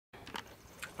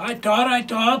I thought I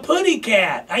saw a putty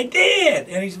cat. I did,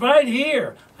 and he's right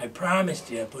here. I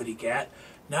promised you a putty cat.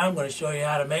 Now I'm going to show you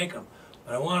how to make them.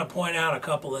 But I want to point out a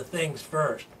couple of things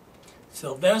first.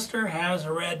 Sylvester has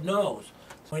a red nose,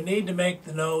 so we need to make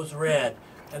the nose red.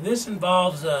 And this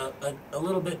involves a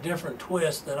little bit different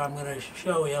twist that I'm going to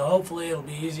show you. Hopefully it'll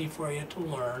be easy for you to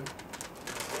learn.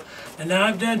 And now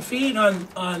I've done feet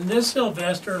on this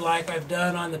Sylvester like I've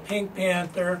done on the Pink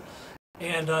Panther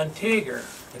and on Tigger,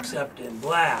 except in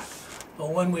black.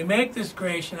 But when we make this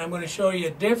creation, I'm going to show you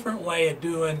a different way of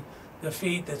doing the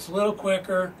feet that's a little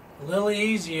quicker, a little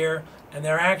easier, and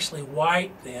they're actually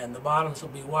white then. The bottoms will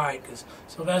be white because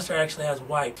Sylvester actually has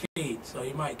white feet, so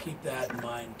you might keep that in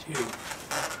mind too.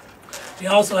 He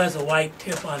also has a white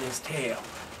tip on his tail,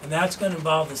 and that's going to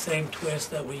involve the same twist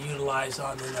that we utilize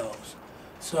on the nose.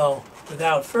 So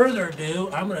without further ado,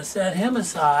 I'm going to set him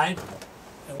aside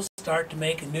and we'll start to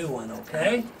make a new one,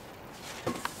 okay?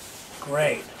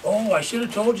 Great. Oh, I should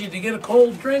have told you to get a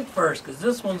cold drink first because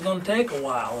this one's going to take a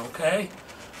while, okay?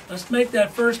 Let's make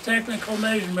that first technical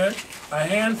measurement, a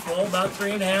handful, about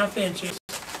 3.5 inches,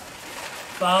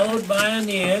 followed by an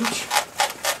inch,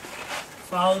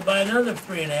 followed by another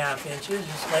 3.5 inches.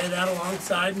 Just lay that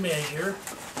alongside measure,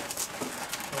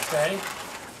 okay?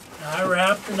 Now I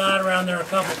wrapped the knot around there a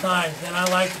couple times, then I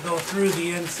like to go through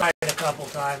the inside a couple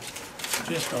times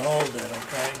just to hold it,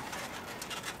 okay?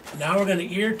 Now we're going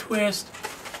to ear twist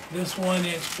this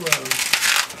 1-inch balloon,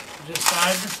 just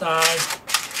side to side.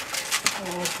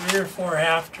 Oh, 3 or 4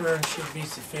 half turns should be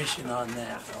sufficient on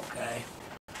that, okay?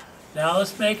 Now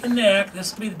let's make a neck.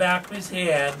 This will be the back of his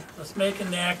head. Let's make a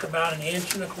neck about 1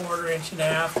 1/4 inch,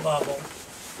 1.5 bubble.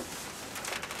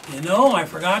 You know, I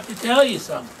forgot to tell you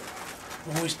something.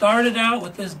 When we started out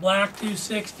with this black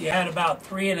 260, I had about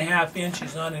 3.5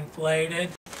 inches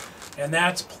uninflated, and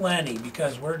that's plenty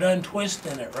because we're done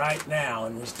twisting it right now,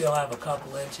 and we still have a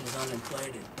couple inches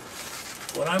uninflated.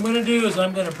 What I'm going to do is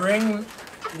I'm going to bring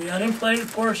the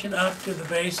uninflated portion up to the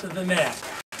base of the neck.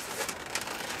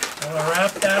 I'm going to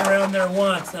wrap that around there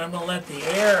once, and I'm going to let the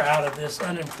air out of this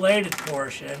uninflated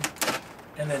portion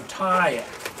and then tie it.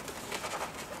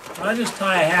 I'll just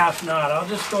tie a half knot. I'll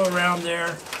just go around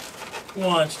there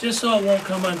once, just so it won't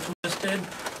come untwisted.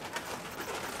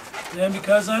 Then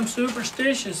because I'm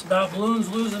superstitious about balloons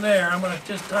losing air, I'm going to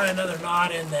just tie another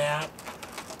knot in that,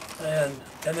 and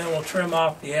then we'll trim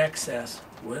off the excess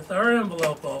with our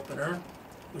envelope opener,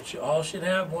 which you all should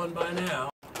have one by now.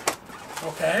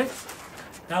 Okay?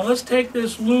 Now let's take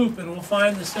this loop and we'll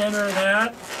find the center of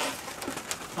that.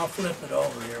 I'll flip it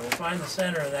over here. We'll find the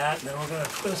center of that, and then we're going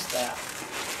to twist that.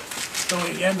 So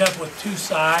we end up with 2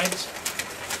 sides.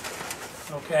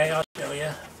 Okay, I'll show you.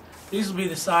 These will be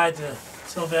the sides of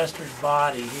Sylvester's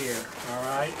body here, all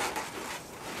right?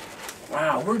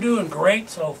 Wow, we're doing great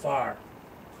so far.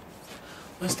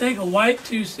 Let's take a white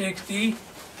 260,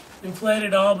 inflate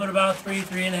it all but about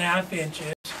 3.5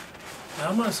 inches. Now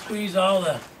I'm going to squeeze all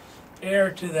the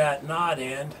air to that knot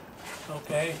end,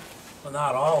 okay? Well,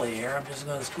 not all the air. I'm just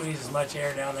going to squeeze as much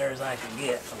air down there as I can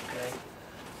get, okay?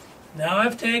 Now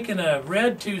I've taken a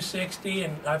red 260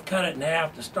 and I've cut it in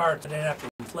half to start so I didn't have to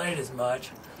inflate as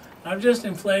much. I've just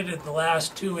inflated the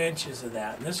last 2 inches of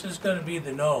that, and this is going to be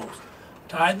the nose.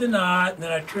 Tied the knot, and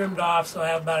then I trimmed off so I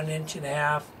have about 1.5 inches,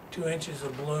 2 inches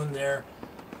of balloon there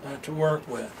to work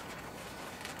with.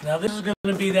 Now this is going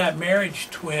to be that marriage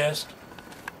twist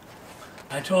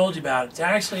I told you about.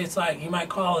 It's like, you might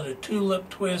call it a tulip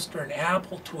twist or an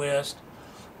apple twist,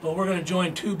 but we're going to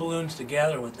join 2 balloons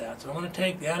together with that. So I'm going to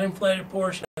take the uninflated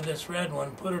portion of this red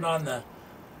one, put it on the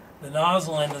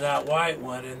nozzle end of that white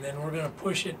one, and then we're going to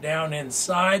push it down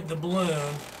inside the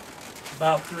balloon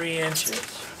about 3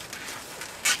 inches.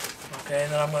 Okay,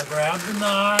 and then I'm going to grab the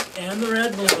knot and the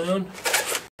red balloon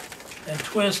and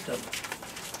twist them.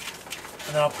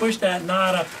 And I'll push that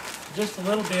knot up just a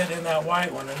little bit in that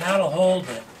white one, and that'll hold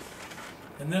it.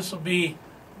 And this will be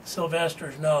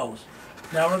Sylvester's nose.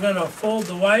 Now we're going to fold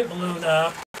the white balloon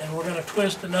up, and we're going to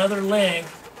twist another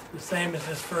length, the same as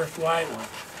this first white one.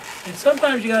 And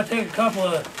sometimes you got to take a couple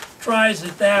of tries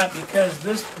at that because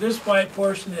this white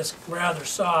portion is rather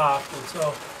soft, and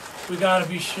so we got to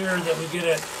be sure that we get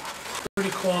it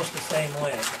pretty close to the same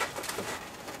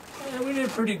length. And we did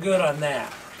pretty good on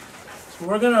that. So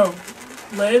we're going to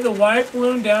lay the white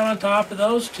balloon down on top of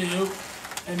those 2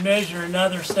 and measure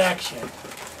another section.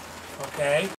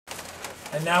 Okay?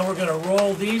 And now we're going to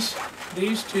roll these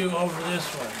 2 over this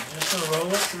one. Just going to roll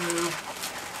it through,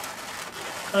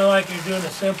 kind of like you're doing a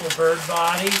simple bird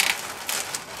body.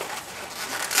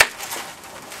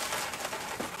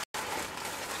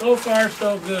 So far,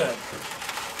 so good.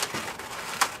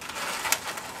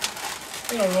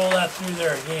 I'm going to roll that through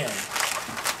there again.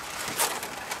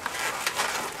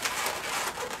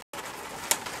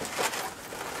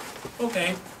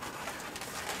 Okay.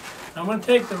 I'm going to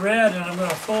take the red and I'm going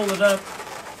to fold it up.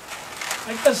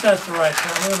 I guess that's the right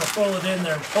term. I'm going to fold it in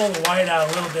there and pull the white out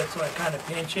a little bit so I kind of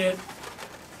pinch it.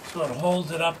 So it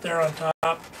holds it up there on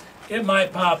top. It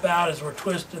might pop out as we're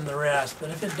twisting the rest, but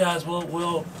if it does,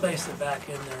 we'll place it back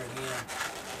in there again.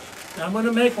 Now I'm going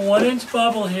to make a 1-inch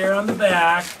bubble here on the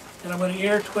back, and I'm going to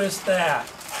ear twist that.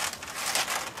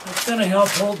 That's going to help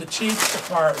hold the cheeks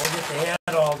apart. We'll get the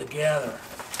head all together.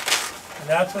 And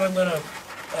that's what I'm going to,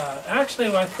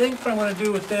 actually I think what I'm going to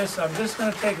do with this, I'm just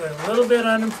going to take a little bit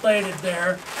uninflated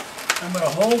there. I'm going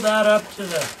to hold that up to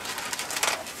the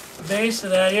base of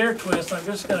that ear twist. I'm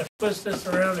just going to twist this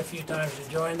around a few times to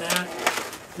join that.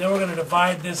 Then we're going to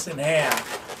divide this in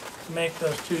half to make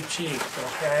those two cheeks,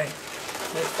 okay?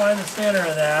 Let's find the center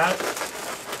of that.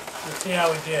 Let's see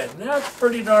how we did. That's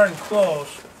pretty darn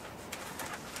close.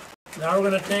 Now we're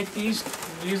going to take these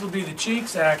will be the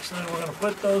cheeks actually, and we're going to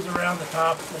put those around the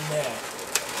top of the neck.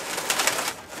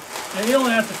 And you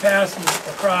only have to pass them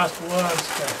across once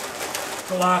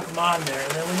to lock them on there.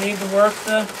 And then we need to work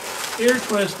the ear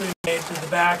twist we made to the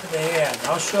back of the head.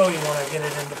 I'll show you when I get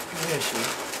it into position.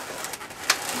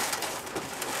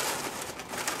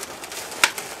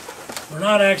 We're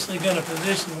not actually going to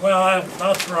position, well,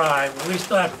 I'll try, but we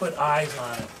still have to put eyes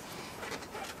on it.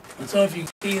 And so if you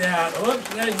see that, whoops,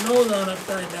 you got your nose on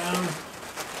upside down.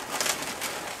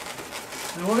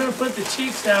 And we're going to put the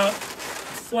cheeks out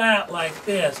flat like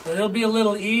this, but it'll be a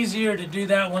little easier to do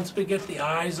that once we get the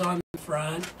eyes on the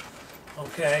front.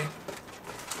 Okay.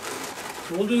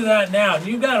 So we'll do that now. And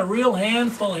you've got a real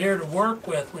handful here to work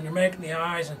with when you're making the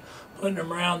eyes and putting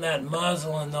them around that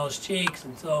muzzle and those cheeks.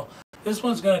 And so this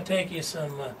one's going to take you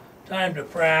some time to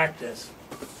practice.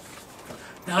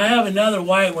 Now I have another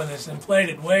white one that's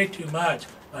inflated way too much.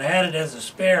 I had it as a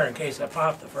spare in case I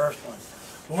popped the first one.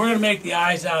 But we're going to make the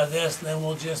eyes out of this, and then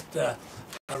we'll just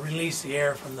release the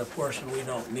air from the portion we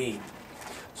don't need.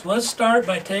 So let's start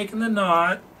by taking the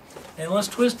knot, and let's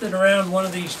twist it around one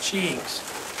of these cheeks,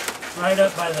 right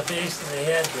up by the base of the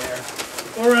head there.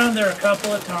 Go around there a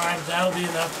couple of times. That'll be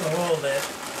enough to hold it.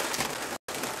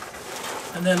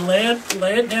 And then lay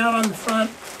it down on the front.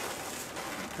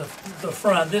 The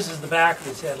front. This is the back of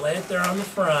his head. Lay it there on the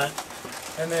front,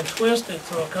 and then twist it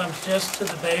so it comes just to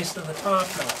the base of the top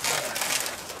knot there.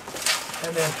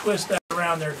 And then twist that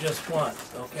around there just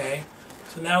once. Okay.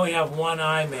 So now we have one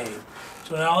eye made.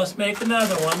 So now let's make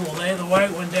another one. We'll lay the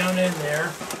white one down in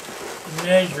there and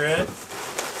measure it,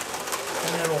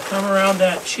 and then we'll come around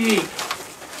that cheek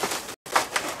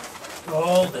to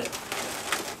hold it.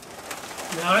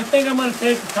 Now I think I'm going to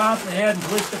take the top of the head and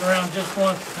twist it around just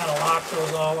once to kind of lock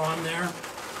those all on there.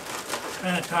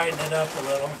 Kind of tighten it up a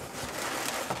little.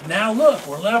 Now look,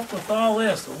 we're left with all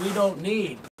this that we don't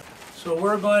need. So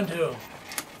we're going to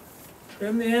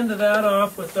trim the end of that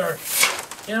off with our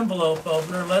envelope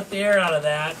opener, let the air out of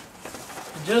that.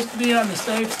 And just to be on the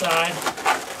safe side,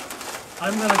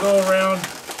 I'm going to go around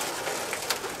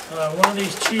one of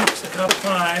these cheeks a couple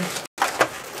times.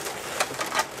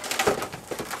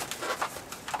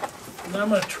 And I'm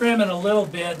going to trim it a little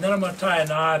bit, and then I'm going to tie a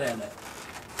knot in it.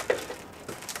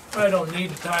 I don't need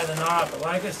to tie the knot, but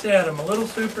like I said, I'm a little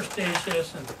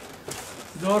superstitious, and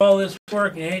go to all this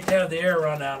work, and you hate to have the air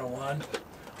run out of one.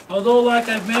 Although, like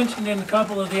I've mentioned in a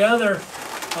couple of the other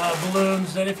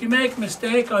balloons, that if you make a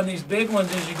mistake on these big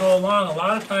ones as you go along, a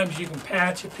lot of times you can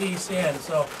patch a piece in.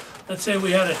 So let's say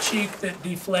we had a cheek that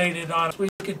deflated on us. We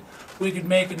could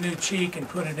make a new cheek and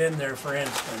put it in there, for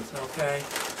instance, okay?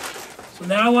 So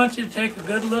now I want you to take a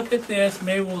good look at this.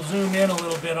 Maybe we'll zoom in a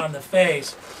little bit on the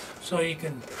face so you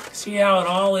can see how it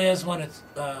all is when it's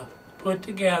put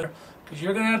together, because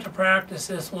you're going to have to practice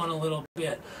this one a little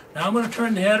bit. Now I'm going to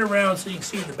turn the head around so you can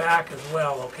see the back as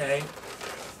well, okay?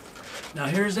 Now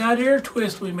here's that ear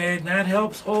twist we made, and that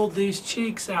helps hold these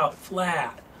cheeks out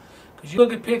flat. Because you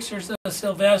look at pictures of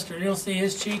Sylvester, you'll see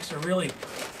his cheeks are really,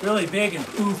 really big and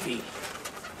poofy.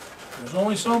 There's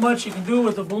only so much you can do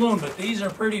with a balloon, but these are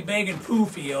pretty big and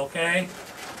poofy, okay?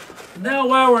 And now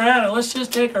while we're at it, let's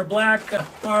just take our black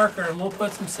marker and we'll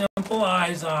put some simple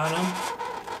eyes on them.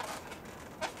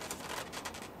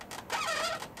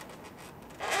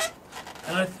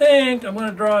 And I think I'm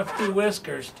going to draw a few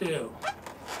whiskers too.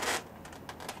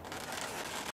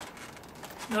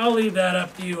 And I'll leave that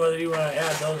up to you whether you want to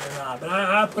add those or not. But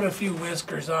I'll put a few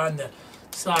whiskers on the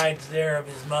sides there of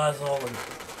his muzzle and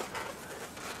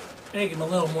make him a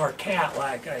little more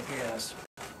cat-like, I guess.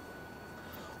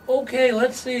 Okay,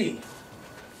 let's see.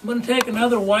 I'm going to take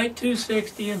another white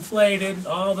 260 inflated,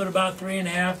 all but about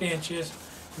 3.5 inches.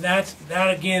 And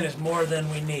that again is more than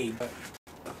we need.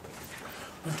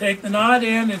 I'm going to take the knot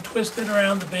in and twist it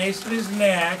around the base of his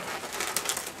neck.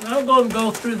 And I'll go and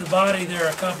go through the body there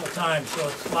a couple times so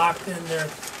it's locked in there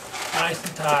nice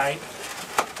and tight.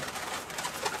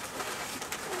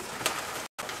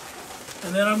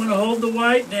 And then I'm going to hold the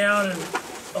white down and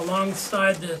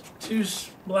alongside the two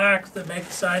blacks that make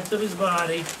the sides of his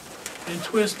body and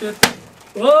twist it.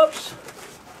 Whoops!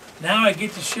 Now I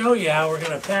get to show you how we're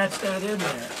going to patch that in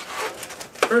there.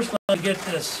 First, let me get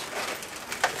the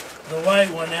white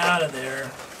one out of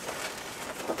there.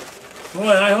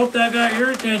 Boy, I hope that got your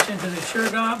attention because it sure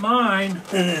got mine.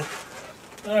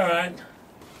 Alright.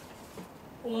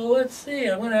 Well, let's see.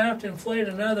 I'm going to have to inflate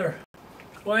another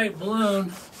white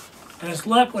balloon. And as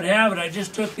luck would have it, I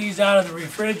just took these out of the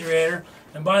refrigerator.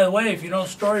 And by the way, if you don't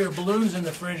store your balloons in the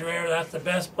refrigerator, that's the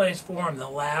best place for them.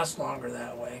 They'll last longer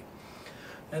that way.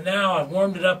 And now I've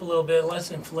warmed it up a little bit. Let's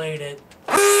inflate it.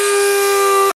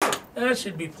 That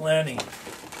should be plenty.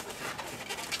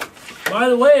 By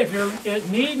the way, if you're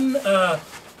needing a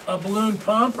balloon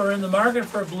pump or in the market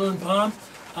for a balloon pump,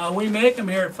 we make them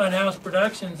here at Funhouse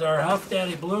Productions, our Huff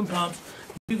Daddy balloon pumps.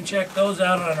 You can check those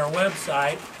out on our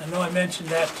website. I know I mentioned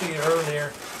that to you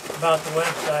earlier about the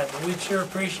website, but we'd sure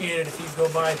appreciate it if you'd go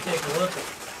by and take a look at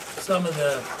some of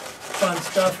the fun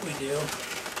stuff we do.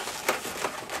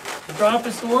 Drop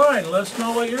us a line. Let us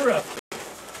know what you're up to.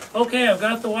 Okay, I've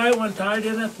got the white one tied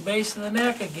in at the base of the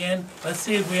neck again. Let's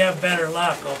see if we have better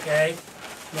luck, okay?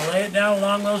 I'm going to lay it down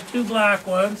along those two black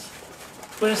ones.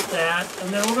 Twist that,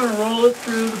 and then we're going to roll it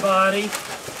through the body.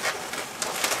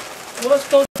 Well, let's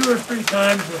go 2 or 3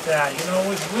 times with that. You know,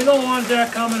 we don't want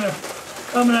that coming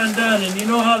undone. And you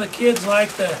know how the kids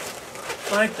like to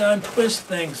untwist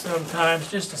things sometimes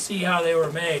just to see how they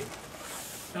were made.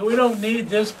 Now we don't need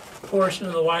this portion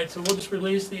of the white, so we'll just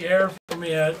release the air from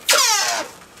it.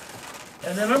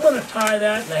 And then I'm going to tie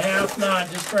that in a half knot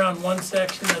just around one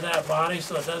section of that body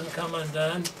so it doesn't come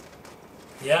undone.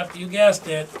 Yep, you guessed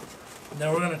it. And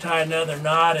then we're going to tie another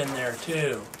knot in there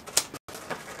too.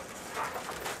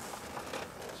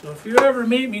 So if you ever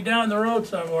meet me down the road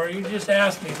somewhere, you just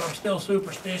ask me if I'm still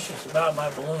superstitious about my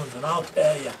balloons, and I'll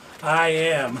tell you, I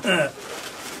am.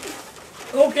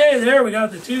 Okay, there we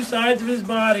got the two sides of his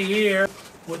body here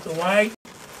with the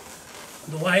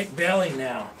white belly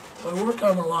now. Well, we're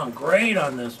coming along great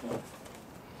on this one.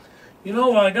 You know,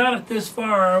 while I got it this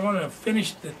far, I want to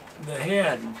finish the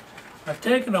head. I've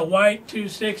taken a white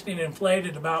 260 and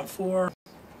inflated about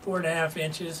 4.5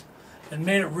 inches and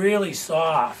made it really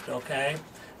soft, okay?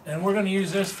 And we're going to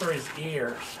use this for his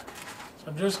ears.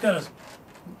 So I'm just going to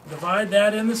divide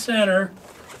that in the center,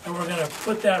 and we're going to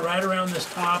put that right around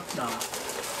this top knot.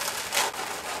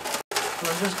 So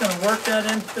I'm just going to work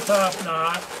that into the top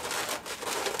knot,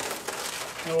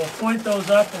 and we'll point those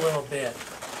up a little bit.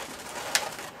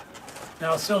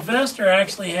 Now Sylvester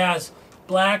actually has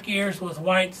black ears with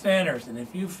white centers, and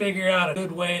if you figure out a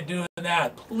good way of doing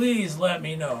that, please let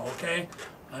me know, okay?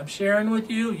 I'm sharing with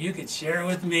you, you could share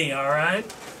with me, all right?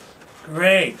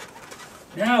 Great.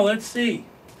 Now let's see.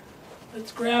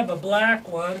 Let's grab a black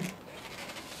one.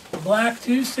 A black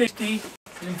 260,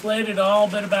 inflated all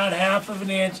but about 1/2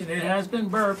 inch, and it has been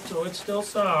burped, so it's still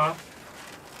soft.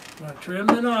 I'm going to trim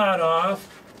the knot off.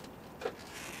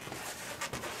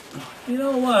 You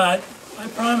know what? I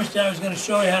promised you I was going to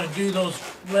show you how to do those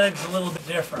legs a little bit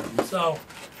different. So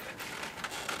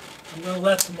I'm going to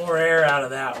let some more air out of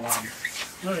that one.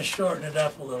 I'm going to shorten it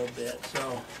up a little bit.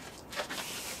 So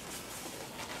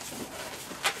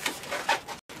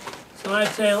I'd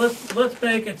say let's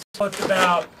make it so it's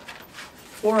about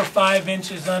 4 or 5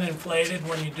 inches uninflated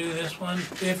when you do this one,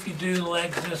 if you do the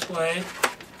legs this way.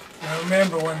 Now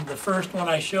remember, when the first one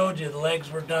I showed you, the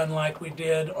legs were done like we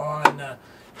did on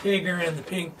Tigger and the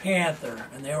Pink Panther,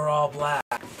 and they were all black.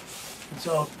 And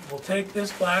so we'll take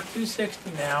this black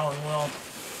 260 now, and we'll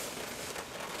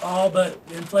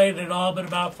inflate it all but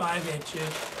about 5 inches.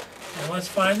 And let's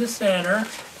find the center.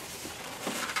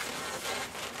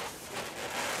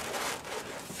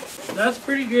 That's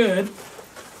pretty good.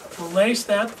 We'll lace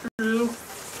that through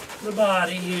the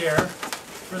body here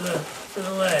for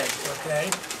the legs, okay?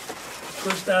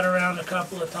 Push that around a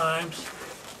couple of times.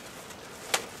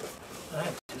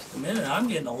 Just a minute, I'm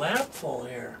getting a lap full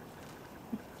here.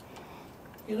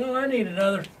 You know, I need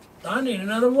another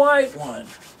white one.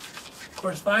 Of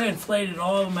course, if I inflated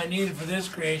all of them I needed for this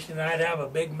creation, I'd have a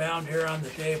big mound here on the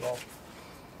table.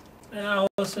 Now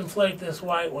let's inflate this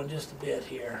white one just a bit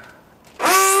here.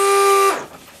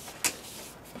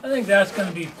 I think that's going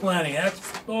to be plenty. I'm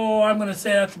going to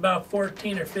say that's about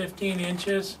 14 or 15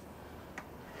 inches.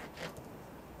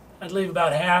 I'd leave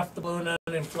about half the balloon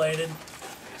uninflated.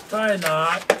 Let's tie a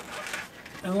knot.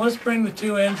 And let's bring the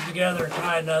two ends together and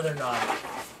tie another knot.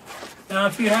 Now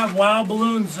if you have Wild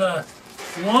Balloons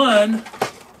 1,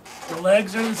 The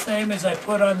legs are the same as I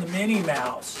put on the Minnie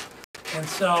Mouse. And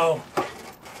so,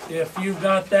 if you've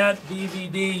got that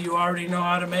DVD, you already know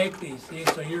how to make these. See?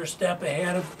 So you're a step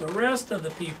ahead of the rest of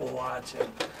the people watching.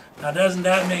 Now, doesn't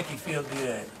that make you feel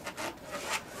good?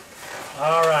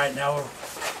 All right, now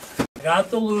I got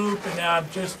the loop, and now I'm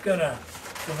just going to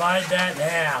divide that in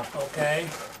half, okay?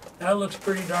 That looks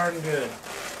pretty darn good.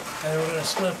 And we're going to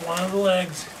slip one of the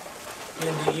legs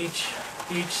into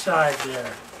each side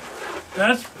there.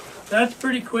 That's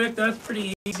pretty quick, that's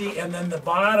pretty easy. And then the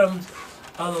bottom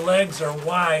of the legs are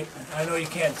white. I know you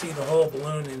can't see the whole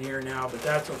balloon in here now, but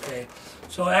that's okay.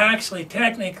 So actually,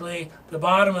 technically, the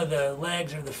bottom of the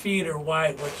legs or the feet are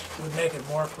white, which would make it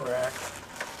more correct.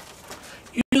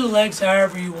 You do the legs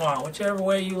however you want. Whichever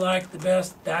way you like the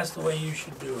best, that's the way you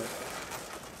should do it.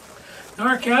 Now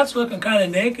our cat's looking kind of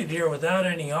naked here without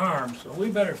any arms, so we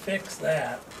better fix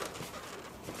that.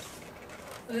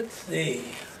 Let's see.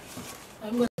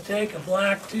 I'm going to take a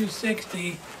black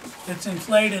 260 that's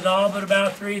inflated all but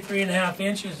about 3.5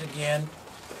 inches again.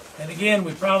 And again,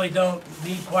 we probably don't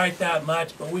need quite that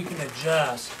much, but we can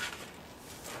adjust.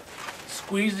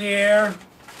 Squeeze the air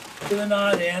to the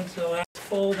knot end, so that's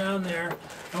full down there.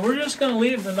 And we're just going to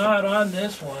leave the knot on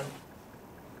this one.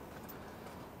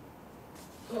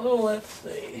 So let's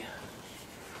see.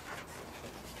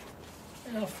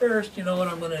 Now first, you know what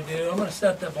I'm going to do? I'm going to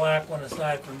set the black one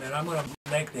aside for a minute. I'm going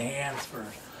to make the hands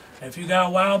first. And if you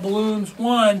got Wild Balloons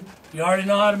 1, you already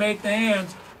know how to make the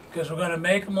hands, because we're going to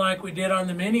make them like we did on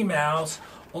the Minnie Mouse,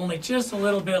 only just a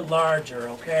little bit larger,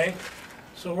 okay?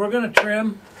 So we're going to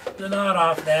trim the knot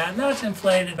off that, and that's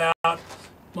inflated about,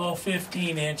 well,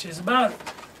 15 inches, about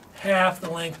half the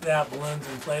length of that balloon's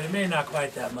inflated, maybe not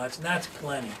quite that much, and that's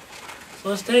plenty. So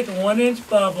let's take a 1-inch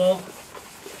bubble,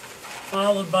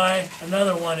 followed by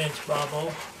another 1-inch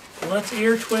bubble. So let's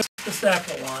ear twist the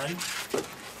second one.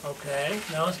 Okay,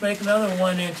 now let's make another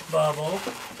 1-inch bubble.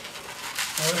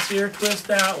 Now let's ear twist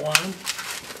that one.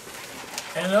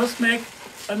 And let's make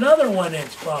another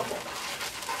 1-inch bubble.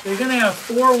 So you're going to have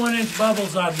 4 1-inch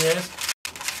bubbles on this.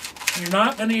 You're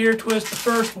not going to ear twist the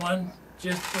first one,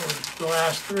 just for the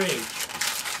last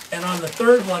 3. And on the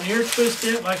third one, ear twist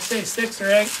it, like say 6 or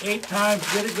 8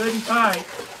 times, get it good and tight,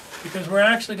 because we're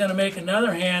actually going to make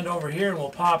another hand over here, and we'll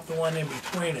pop the one in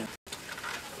between it.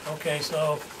 Okay,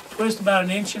 so twist about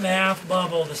 1.5 inch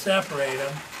bubble to separate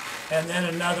them, and then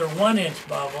another 1-inch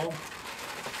bubble,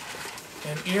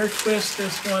 and ear twist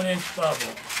this 1-inch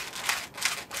bubble.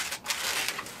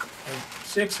 And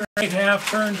 6 or 8 half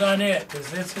turns on it, because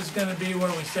this is going to be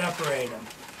where we separate them.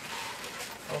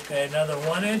 Okay, another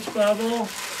 1-inch bubble,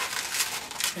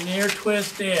 and ear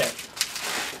twist it.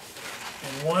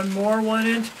 And one more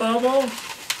 1-inch bubble,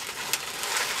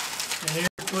 and ear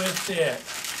twist it.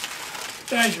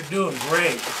 You guys are doing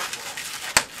great.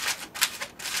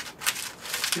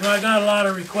 You know, I got a lot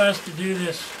of requests to do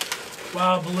this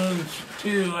Wild Balloons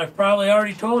 2. I've probably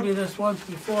already told you this once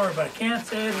before, but I can't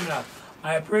say it enough.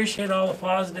 I appreciate all the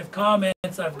positive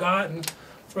comments I've gotten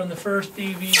from the first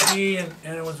DVD,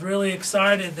 and I was really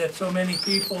excited that so many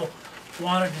people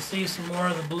wanted to see some more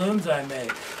of the balloons I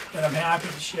make, and I'm happy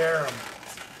to share them.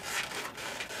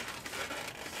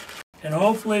 And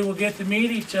hopefully we'll get to meet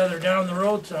each other down the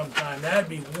road sometime. That'd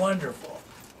be wonderful.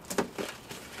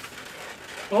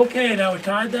 Okay, now we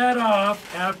tied that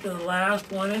off after the last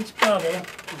 1-inch bubble. We're going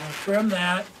to trim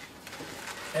that.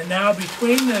 And now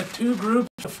between the 2 groups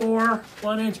of 4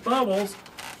 1-inch bubbles,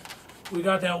 we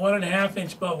got that 1.5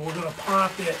 inch bubble. We're going to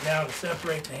pop it now to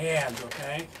separate the hands,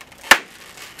 okay?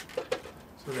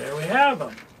 So there we have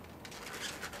them.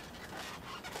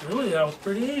 Really, that was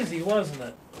pretty easy, wasn't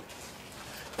it?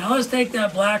 Now let's take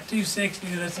that black 260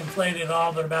 that's inflated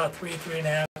all but about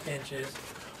 3.5 inches.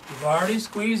 We've already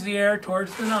squeezed the air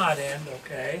towards the knot end,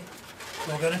 okay?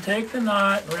 So we're going to take the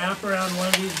knot and wrap around one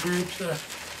of these groups of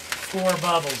 4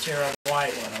 bubbles here on the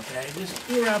white one, okay? Just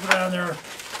wrap it around there a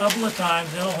couple of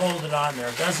times. It'll hold it on there.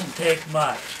 It doesn't take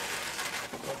much,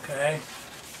 okay?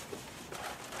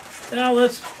 Now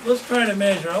let's try to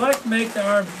measure. I like to make the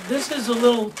arms. This is a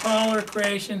little taller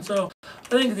creation, so I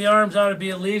think the arms ought to be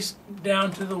at least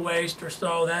down to the waist or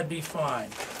so. That'd be fine.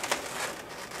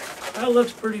 That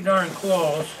looks pretty darn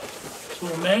close. So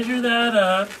we'll measure that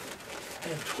up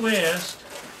and twist.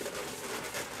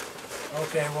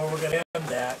 Okay, well, we're going to have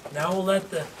that. Now we'll let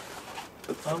the,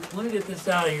 let me get this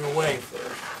out of your way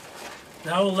first.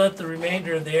 Now we'll let the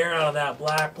remainder of the air out of that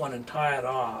black one and tie it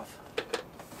off.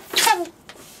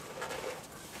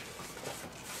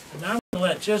 And now I'm going to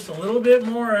let just a little bit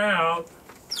more out,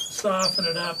 soften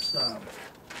it up some.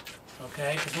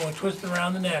 Okay, because when we twist it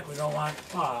around the neck, we don't want it to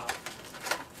pop.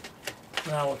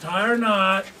 Now we'll tie our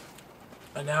knot,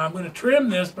 And now I'm going to trim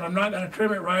this, but I'm not going to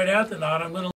trim it right at the knot.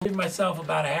 I'm going to leave myself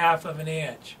about 1/2 of an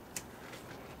inch.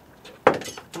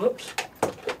 Whoops.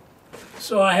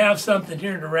 So I have something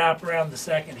here to wrap around the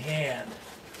second hand.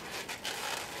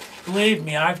 Believe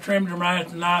me, I've trimmed them right at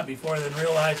the knot before then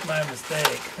realized my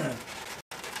mistake.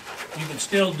 You can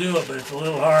still do it, but it's a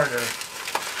little harder.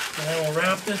 And then we'll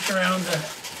wrap this around the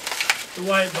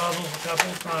white bubbles a couple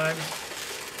of times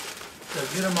to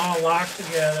get them all locked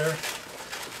together.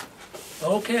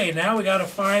 Okay, now we got to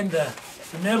find the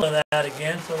middle of that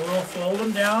again, so we'll fold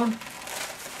them down.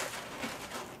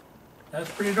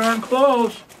 That's pretty darn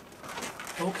close.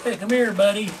 Okay, come here,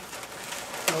 buddy.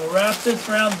 So we'll wrap this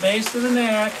around the base of the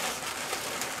neck.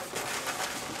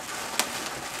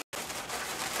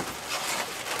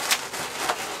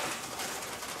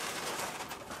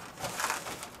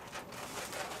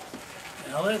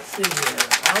 Now let's see here.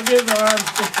 I'll give the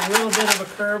arms just a little bit of a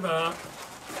curve up.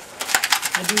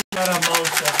 I do that on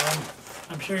most of them.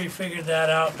 I'm sure you figured that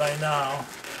out by now.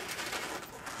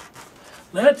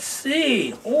 Let's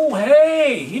see. Oh,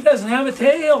 hey, he doesn't have a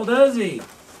tail, does he?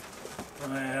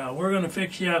 Well, we're going to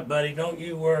fix you up, buddy. Don't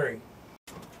you worry.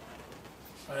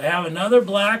 I have another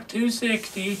black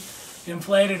 260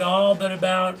 inflated all but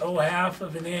about, 1/2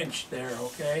 of an inch there,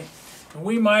 okay? And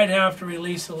we might have to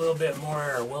release a little bit more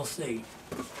air. We'll see.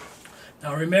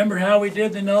 Now, remember how we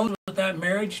did the nose with that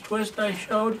marriage twist I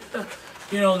showed you?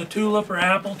 You know, the tulip or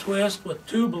apple twist with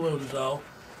 2 balloons, though.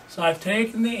 So I've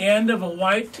taken the end of a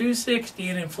white 260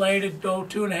 and inflated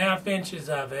 2.5 inches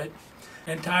of it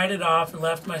and tied it off and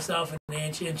left myself an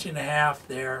inch, 1.5 inches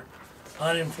there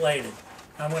uninflated.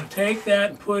 I'm going to take that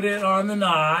and put it on the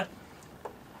knot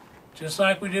just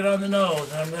like we did on the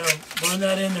nose. And I'm going to run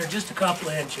that in there just a couple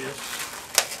of inches.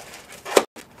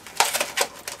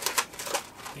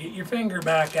 Get your finger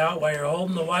back out while you're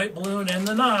holding the white balloon in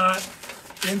the knot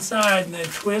inside, and then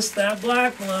twist that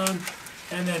black balloon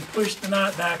and then push the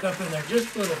knot back up in there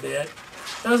just a little bit.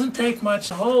 Doesn't take much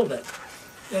to hold it.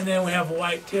 And then we have a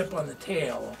white tip on the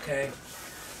tail, okay?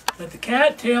 But the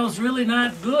cat tail's really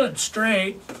not good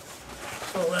straight.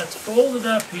 So let's fold it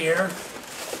up here.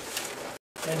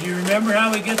 And do you remember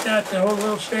how we get that to hold a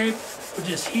little shape? We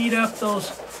just heat up those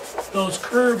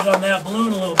curves on that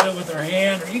balloon a little bit with our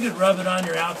hand, or you could rub it on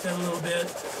your outfit a little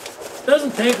bit.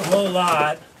 Doesn't take a whole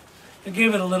lot to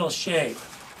give it a little shape.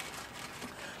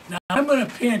 Now I'm going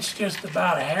to pinch just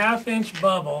about a 1/2 inch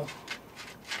bubble,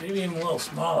 maybe even a little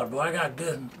smaller, but I got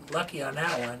good lucky on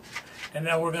that one. And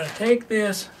now we're going to take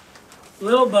this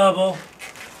little bubble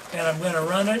and I'm going to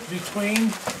run it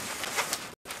between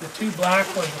the 2 black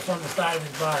ones on the side of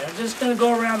his body. I'm just going to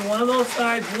go around one of those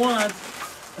sides once,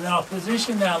 and I'll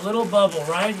position that little bubble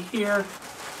right here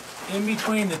in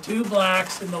between the 2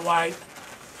 blacks and the white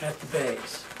at the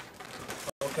base.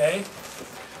 Okay?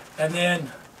 And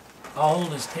then I'll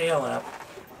hold his tail up.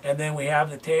 And then we have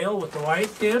the tail with the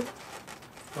white tip,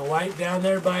 the white down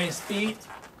there by his feet,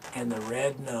 and the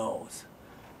red nose.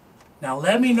 Now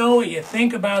let me know what you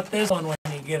think about this one when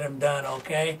you get them done,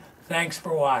 okay? Thanks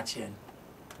for watching.